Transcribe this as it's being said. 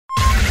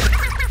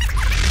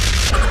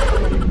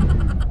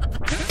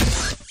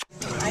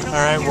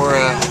Alright, we're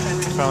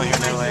finally here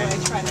in LA.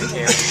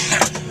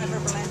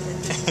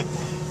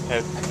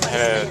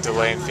 Had a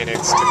delay in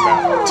Phoenix, took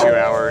about 2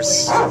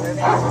 hours.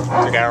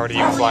 Took an hour to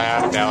even fly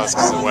out of Dallas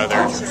because of the weather.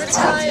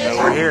 But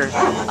we're here.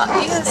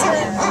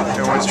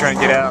 Everyone's trying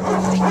to get out.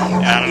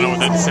 I don't know what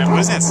that sound.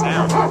 What is that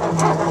sound?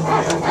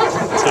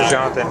 Let's go,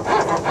 Jonathan.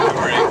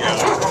 Where'd it go?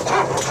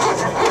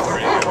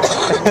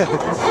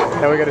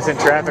 Now we gotta sit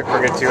in traffic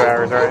for a good 2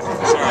 hours, right?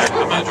 Sorry,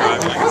 I'm not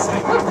driving, I can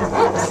sleep.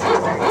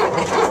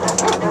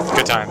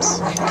 Good times.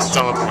 It's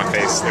all up in my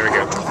face. There we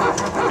go.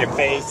 Your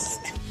face.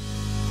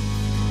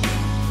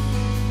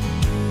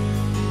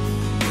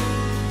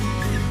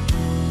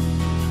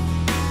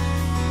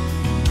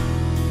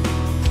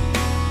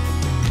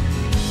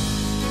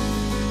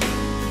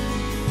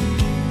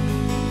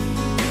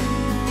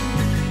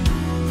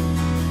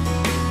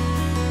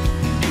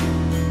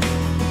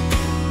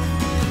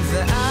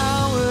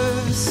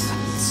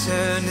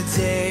 Turn to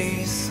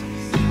days,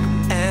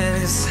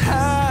 and it's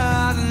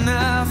hard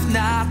enough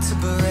not to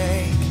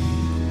break.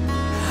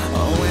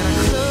 Oh, when I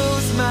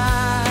close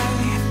my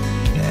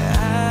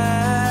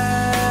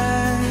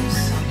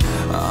eyes,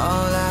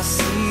 all I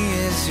see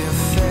is your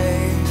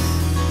face.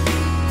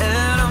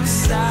 And I'm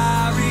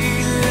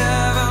sorry,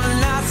 love,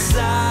 I'm not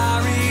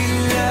sorry,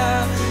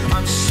 love.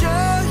 I'm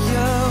sure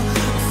you'll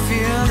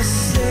feel the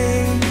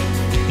same.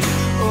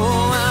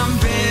 Oh, I'm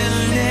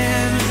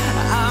bending,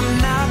 I'm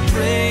not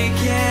breaking.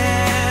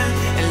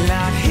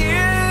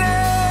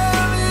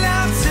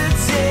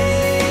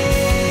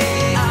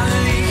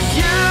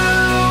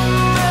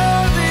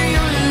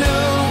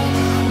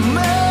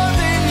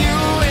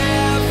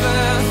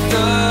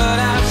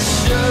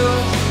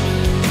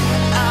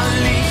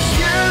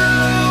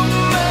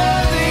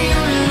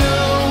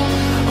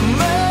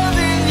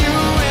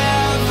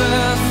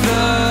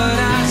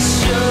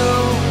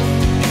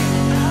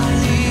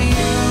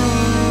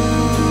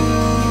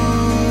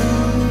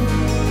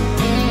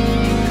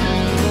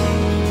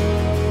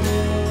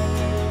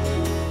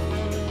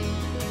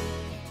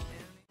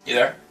 You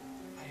there?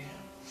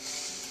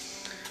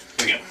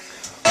 Here we go.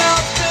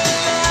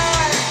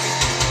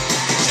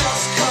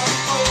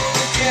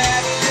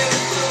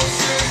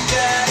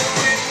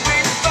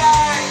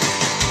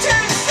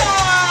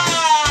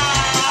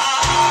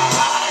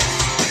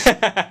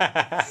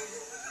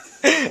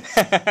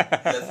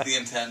 That's the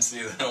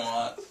intensity that I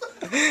want.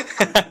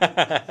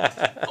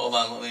 Hold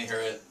on, let me hear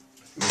it.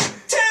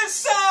 Two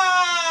socks!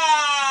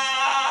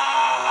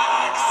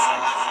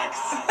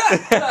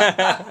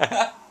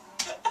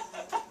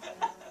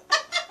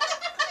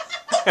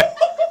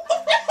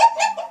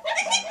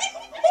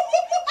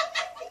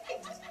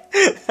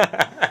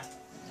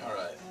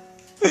 Alright.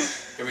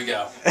 Here we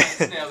go. Let's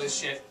nail this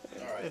shit.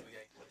 Alright.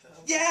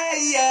 Yeah,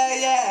 yeah,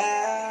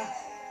 yeah.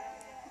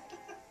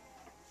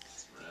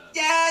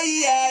 Yeah,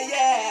 yeah,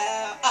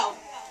 yeah. Oh,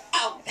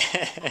 oh.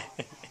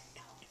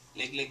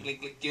 Lick, lick,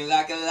 lick, lick you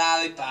like a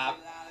lollipop.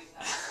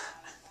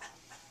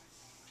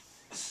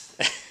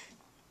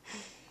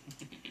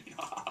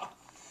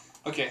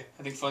 Okay,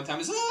 I think fun time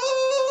is over.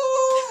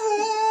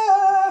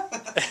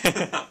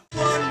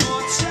 One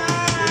more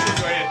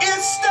time.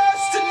 It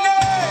starts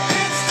tonight.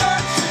 It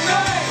starts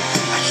tonight.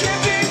 I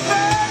can't be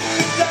back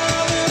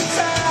without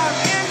time.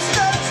 It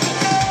starts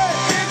tonight.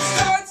 It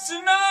starts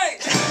tonight.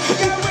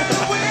 Yeah, with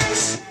a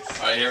wish.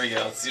 All right, here we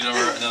go. Let's do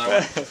another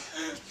one.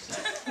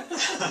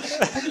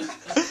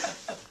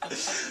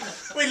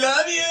 We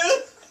love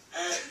you.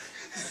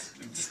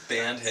 Just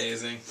band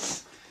hazing.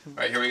 All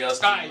right, here we go. All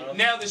right,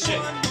 nail this shit.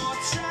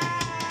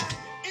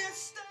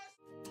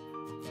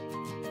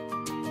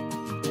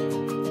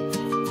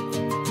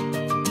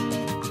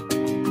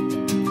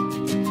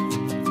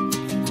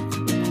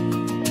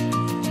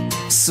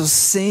 So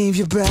save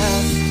your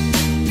breath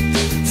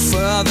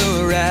for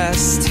the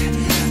rest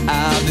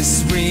of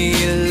this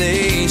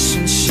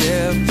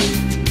relationship,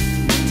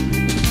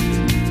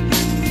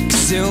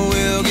 'cause it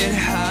will get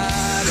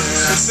harder.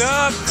 What's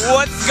up?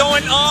 What's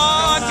going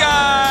on,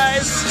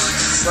 guys?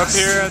 We're up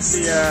here at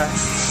the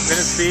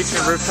Venice Beach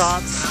and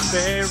rooftop.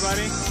 Say hey,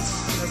 everybody.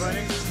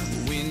 Everybody.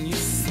 When you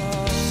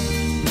fall,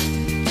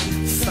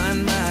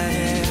 find my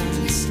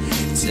hands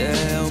to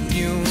help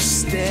you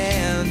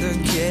stand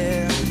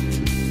again.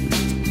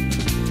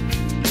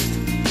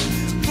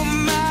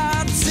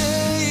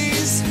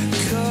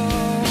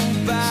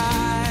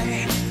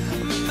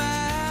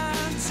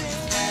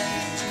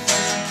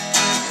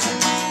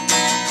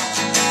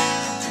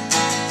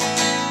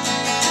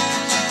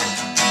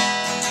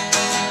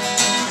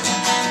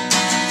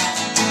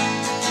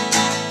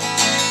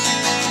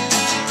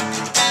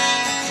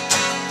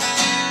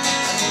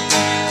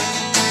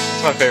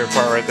 That's my favorite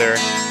part right there.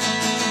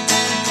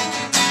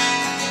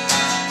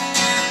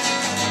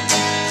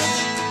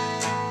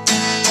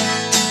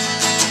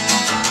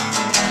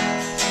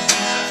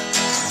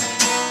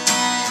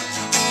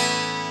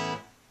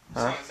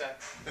 Huh?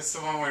 That's the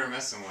one we were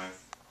messing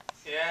with.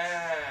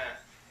 Yeah.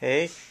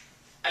 Hey.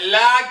 I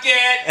like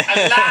it.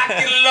 I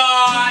like it a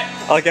lot.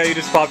 I like how you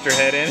just popped your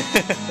head in.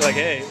 Like,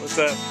 hey, what's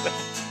up?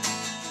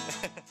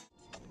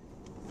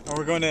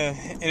 We're going to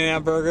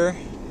In-N-Out Burger.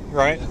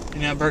 right?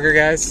 In-N-Out Burger,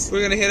 guys.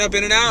 We're gonna hit up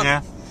In-N-Out.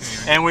 Yeah.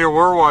 And we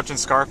were watching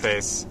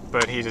Scarface,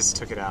 but he just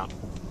took it out.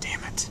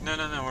 Damn it. No.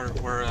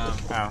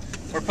 Oh.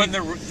 We're putting the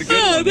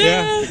good one.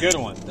 Yeah. The good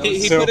one.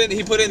 He So-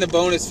 put in the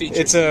bonus feature.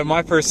 It's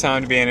my first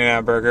time to be in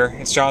In-N-Out Burger.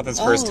 It's Jonathan's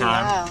first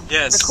time. Wow.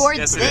 Yes. Record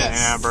Yes, it this. is.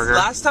 In-N-Out Burger.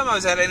 Last time I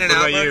was at What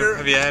In-N-Out about you? Burger.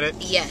 Have you had it?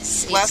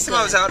 Yes. it's Last time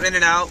I was good. out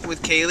In-N-Out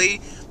with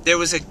Kaylee, there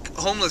was a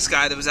homeless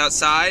guy that was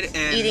outside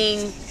and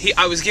Eating.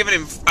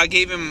 I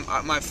gave him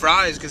my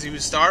fries because he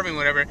was starving,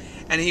 whatever,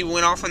 and he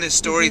went off on this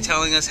story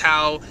telling us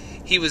how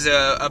he was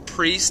a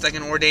priest, like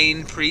an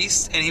ordained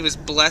priest, and he was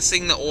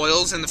blessing the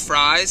oils and the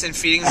fries and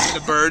feeding them to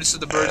the birds so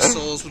the birds'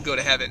 souls would go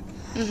to heaven.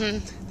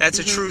 That's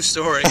a true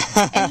story.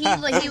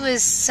 And he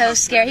was so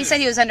scared. He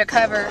said he was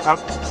undercover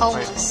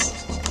homeless.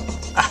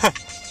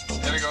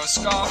 There we go,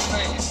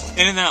 Scarface.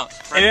 In-N-Out.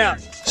 In and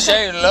out.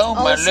 Say hello,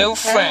 my Awesome little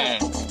crap.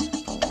 friend.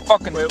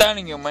 Fucking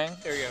telling you, man.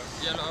 There we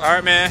go. All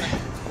right, man.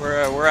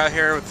 We're out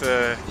here with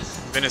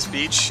Venice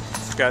Beach.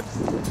 We've got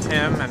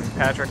Tim and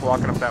Patrick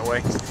walking up that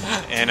way,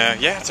 and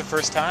yeah, it's a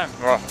first time.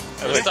 Well,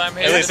 First time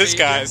here at at least the this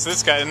guy. It's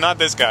this guy, not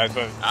this guy,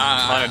 but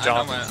mine and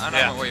Jonathan. I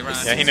know my way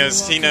around. Yeah, he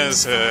knows.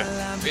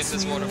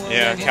 Business water.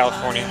 Yeah,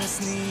 California.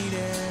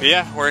 But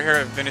yeah, we're here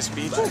at Venice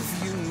Beach. We're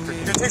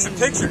gonna take some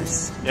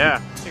pictures.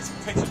 Yeah. Take some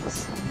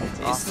pictures.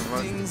 Awesome.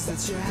 Look. Things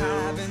that you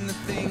have and the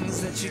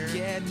things that you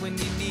get when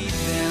you need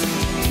them.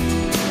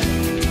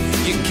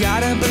 You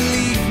gotta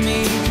believe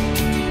me,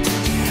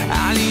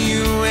 I need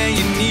you when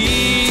you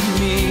need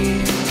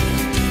me.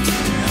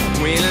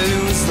 We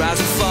lose, rise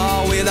and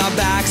fall with our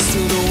backs to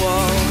the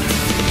wall.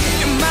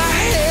 And my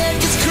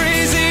head gets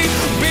crazy,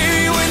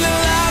 baby, when the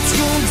lights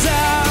go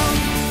down.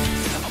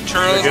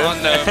 Churros good?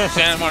 on the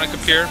Santa Monica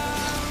Pier.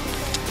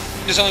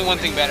 There's only one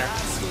thing better.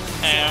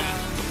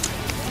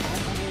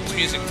 It's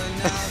music.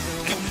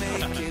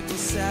 We'll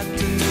set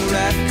the new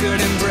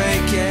record and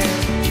break it.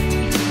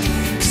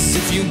 'Cause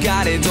if you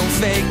got it, don't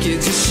fake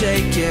it, just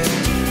shake it.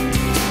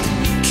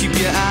 Keep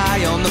your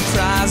eye on the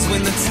prize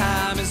when the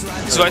time is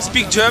right. So I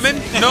speak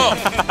German? No.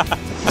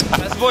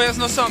 Das boy has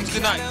no songs.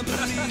 Good night.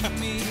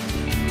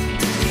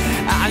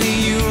 I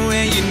need you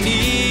when you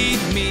need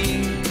me.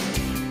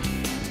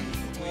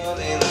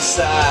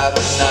 Inside,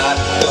 I'm not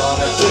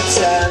gonna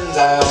pretend I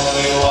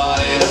only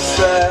wanted a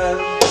friend.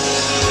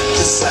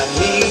 'Cause I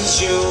need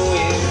you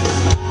in.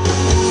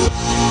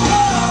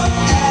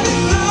 And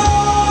it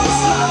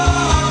looks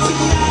like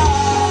tonight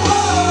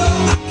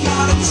I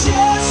got a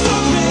chance to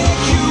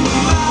make you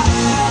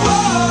mine.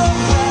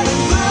 And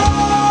it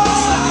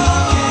looks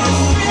like it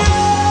feels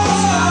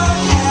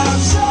like, and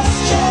I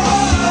just can't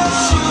let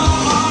you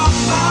off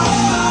my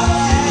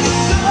mind. And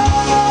it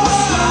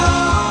looks like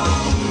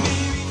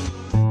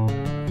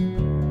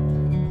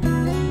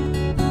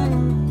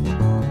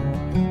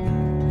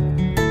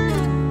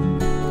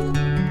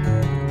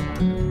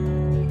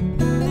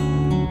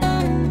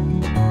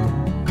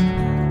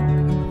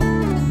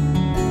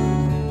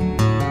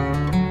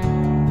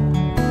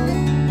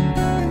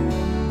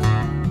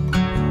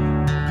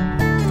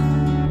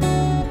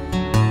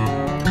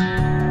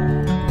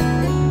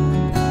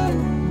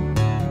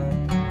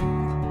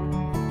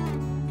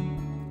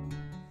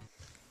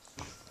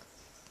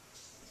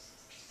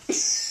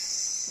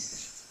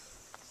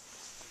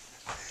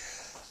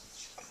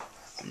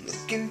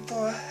looking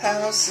for a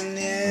house in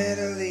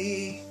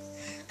Italy,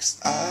 'cause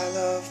I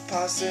love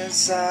pasta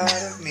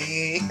inside of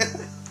me.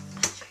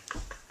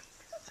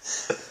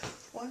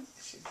 What?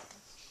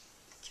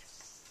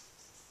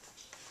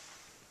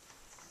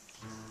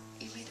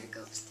 You made her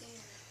go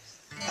upstairs.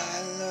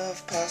 I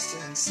love pasta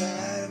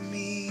inside of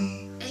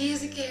me. He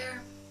doesn't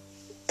care.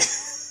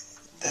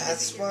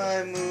 That's why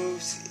I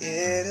moved to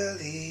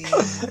Italy.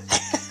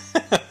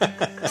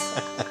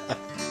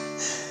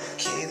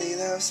 Kaylee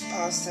loves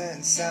pasta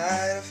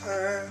inside of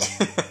her.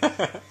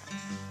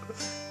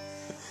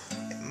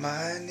 And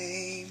my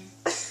name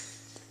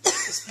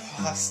is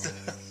Pasta.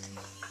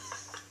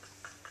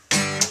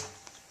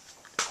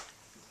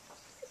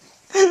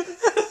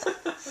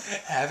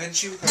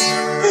 Haven't you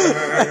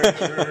heard?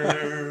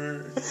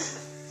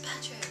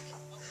 Patrick.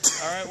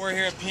 All right, we're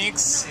here at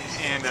Pink's,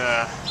 and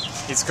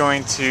he's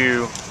going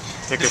to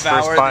take his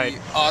Devour first bite. the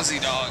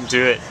Aussie dog.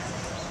 Do it.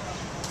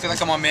 I feel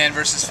like I'm on Man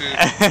versus Food.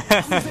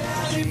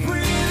 Valley breeze.